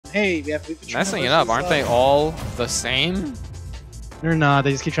Hey, we have messing it up. Aren't they all the same? They're not.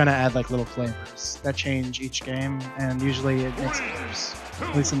 They just keep trying to add like little flavors that change each game, and usually it makes it worse.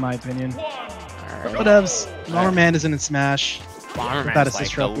 At least in my opinion. But whatevs. Bomberman isn't in Smash. Bomberman is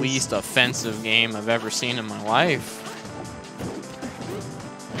like the least offensive game I've ever seen in my life.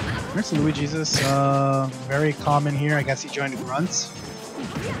 There's the Lui-Jesus. Very common here. I guess he joined the grunts.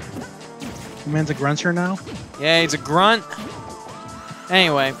 Man's a grunter now. Yeah, he's a grunt.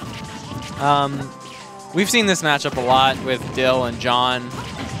 Anyway, we've seen this matchup a lot with Dill and John.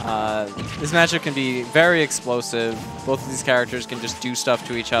 This matchup can be very explosive. Both of these characters can just do stuff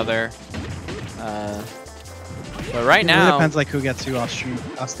to each other. But right now, it depends like who gets who off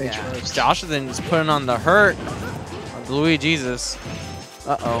stage first. Joshathan is putting on the hurt of Lui-Jesus.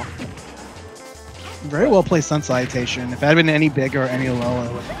 Uh-oh. Very well placed Sun Salutation. If it had been any bigger or any lower,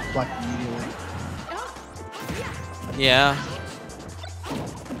 it would have reflected immediately. Yeah.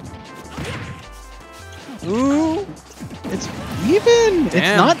 Ooh. It's even. Damn.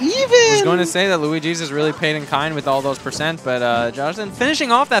 It's not even. I was going to say that Lui-Jesus really paid in kind with all those percent, but Joshathan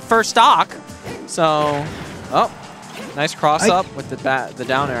finishing off that first stock. So, oh, nice cross up with the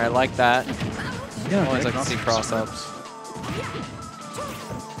down air. I like that. Yeah, always like to see cross ups.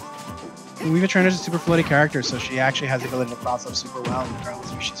 We've trained her as a super floaty character, so she actually has the ability to cross up super well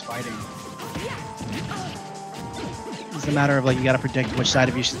regardless of who she's fighting. It's a matter of like you got to predict which side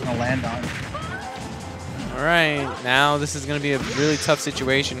of you she's going to land on. All right, now this is going to be a really tough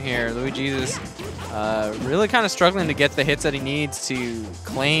situation here. Lui-Jesus really kind of struggling to get the hits that he needs to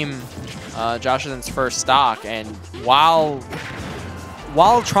claim Joshathan's first stock, and while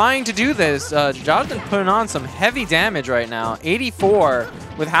trying to do this, Joshathan putting on some heavy damage right now. 84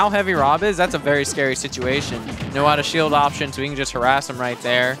 with how heavy Rob is. That's a very scary situation. No out of shield option, so we can just harass him right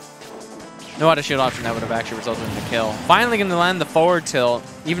there. No out of shield option, that would have actually resulted in the kill. Finally going to land the forward tilt,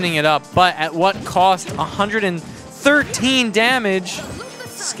 evening it up, but at what cost? 113 damage.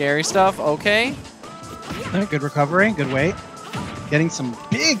 Scary stuff. Okay. Good recovery, good weight. Getting some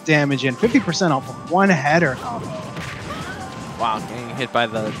big damage in. 50% off of one header combo. Wow, getting hit by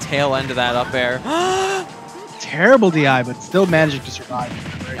the tail end of that up air. Terrible DI, but still managing to survive.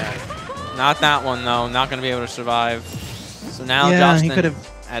 Not that one, though. Not going to be able to survive. So now Joshathan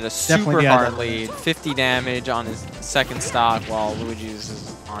at a super hard lead. 50 damage on his second stock while Lui-Jesus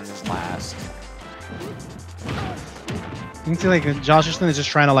is on his last. You can see like Joshathan is just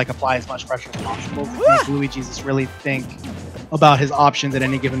trying to like apply as much pressure as possible to make Lui-Jesus really think about his options at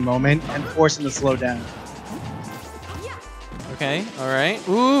any given moment and force him to slow down. Okay, all right.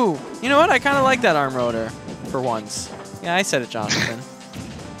 Ooh, you know what? I kind of like that arm rotor for once. Yeah, I said it, Joshathan.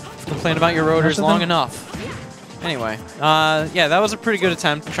 Complain about your rotors long enough. Anyway, yeah, that was a pretty good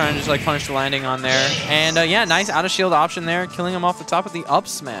attempt trying to just like punish the landing on there. And yeah, nice out of shield option there, killing him off the top of the up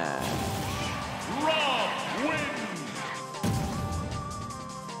smash.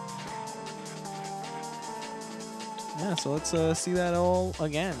 Yeah, so let's see that all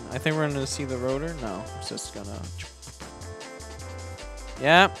again. I think we're going to see the rotor. No, it's just going to...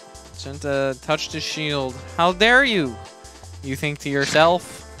 Yeah, Senta touched his shield. How dare you? You think to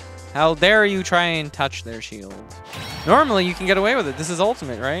yourself, how dare you try and touch their shield? Normally, you can get away with it. This is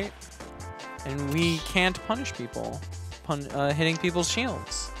Ultimate, right? And we can't punish people hitting people's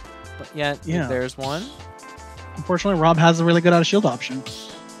shields. But yet, if there's one. Unfortunately, Rob has a really good out of shield option.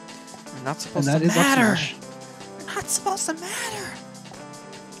 You're not supposed to matter. You're not supposed to matter.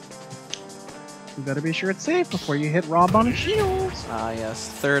 You better be sure it's safe before you hit Rob on his shields. Ah, yes.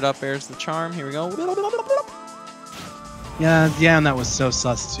 Third up air's the charm. Here we go. Yeah, and that was so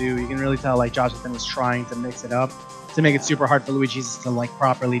sus too. You can really tell like Joshathan was trying to mix it up to make it super hard for Lui-Jesus to like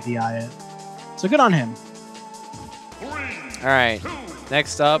properly DI it. So good on him. All right,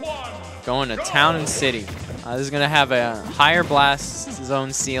 next up, going to Town and City. This is gonna have a higher blast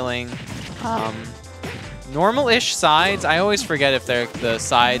zone ceiling. Normal-ish sides. I always forget if the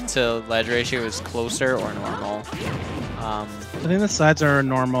side to ledge ratio is closer or normal. I think the sides are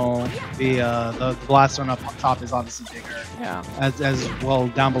normal. The blast zone up top is obviously bigger. Yeah. As well,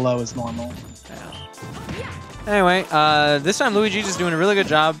 down below is normal. Yeah. Anyway, this time Lui-Jesus is doing a really good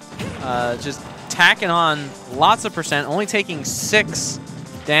job. Just tacking on lots of percent, only taking 6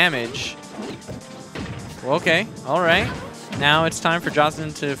 damage. Okay, all right. Now it's time for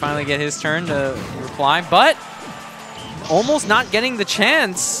Joshathan to finally get his turn to reply, but almost not getting the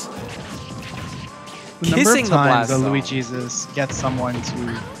chance. The number of times that Lui-Jesus gets someone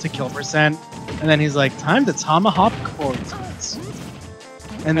to kill percent, and then he's like, time to tomahawk forward tilts.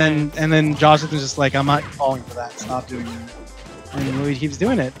 And then Joshathan's just like, I'm not falling for that. Stop doing it. And Lui keeps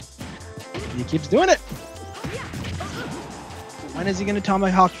doing it. He keeps doing it. When is he going to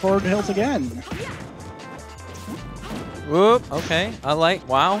tomahawk forward tilt again? Whoop, okay.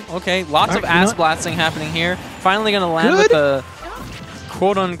 Wow, okay. Lots of ass blasting happening here. Finally going to land with a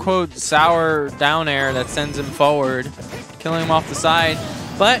quote-unquote sour down air that sends him forward, killing him off the side.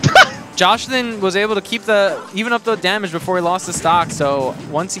 But Joshathan was able to keep even up the damage before he lost the stock. So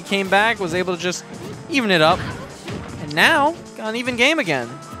once he came back, was able to just even it up. And now, got an even game again.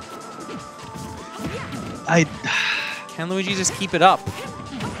 Can Lui-Jesus keep it up?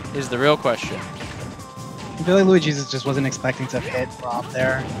 Is the real question. I feel like Lui-Jesus just wasn't expecting to hit Rob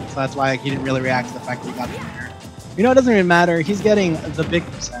there, so that's why he didn't really react to the fact that he got the winner. You know, it doesn't even matter. He's getting the big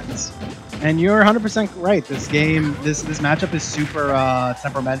percents, and you're 100% right. This game, this matchup is super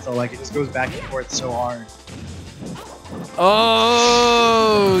temperamental. Like, it just goes back and forth so hard.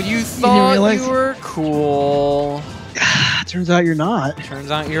 Oh, you thought you were cool. Turns out you're not. Turns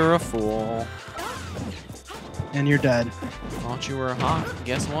out you're a fool. And you're dead. Thought you were hot.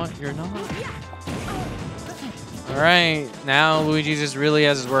 Guess what? You're not. Alright, now Lui-Jesus really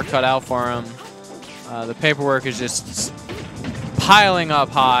has his work cut out for him. The paperwork is just piling up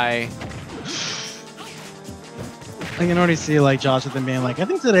high. I can already see like Joshathan being like, I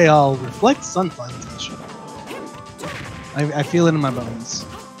think today I'll reflect sun plantation. I feel it in my bones.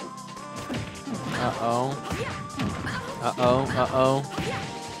 Uh-oh. Uh-oh, uh-oh.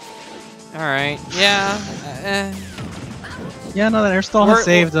 Alright, yeah. Yeah, no, that air stall has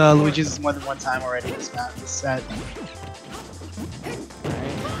saved Lui-Jesus more than one time already this set.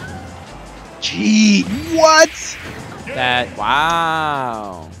 Gee, what?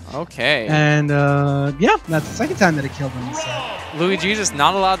 Wow. Okay. And, yeah, that's the second time that it killed him this set. Lui-Jesus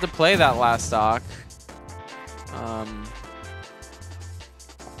not allowed to play that last stock.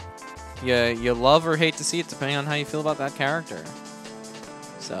 You love or hate to see it, depending on how you feel about that character.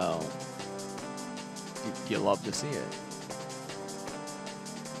 So, you love to see it.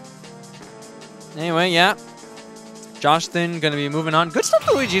 Anyway, yeah. Joshathan going to be moving on. Good stuff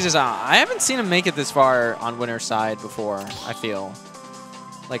to Lui-Jesus. I haven't seen him make it this far on winner's side before, I feel.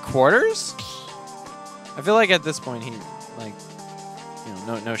 Like, quarters? I feel like at this point he, like, you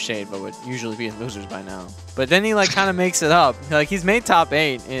know, no shade, but would usually be in losers by now. But then he, like, kind of makes it up. Like, he's made top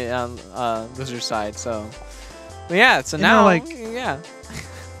 8 on loser's side, so. But yeah, so now, like, yeah.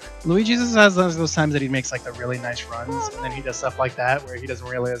 Lui-Jesus has those times that he makes like the really nice runs, and then he does stuff like that where he doesn't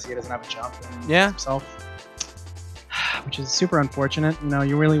realize he doesn't have a jump and himself, which is super unfortunate. You know,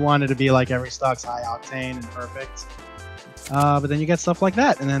 you really want it to be like every stock's high octane and perfect, but then you get stuff like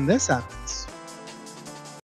that, and then this happens.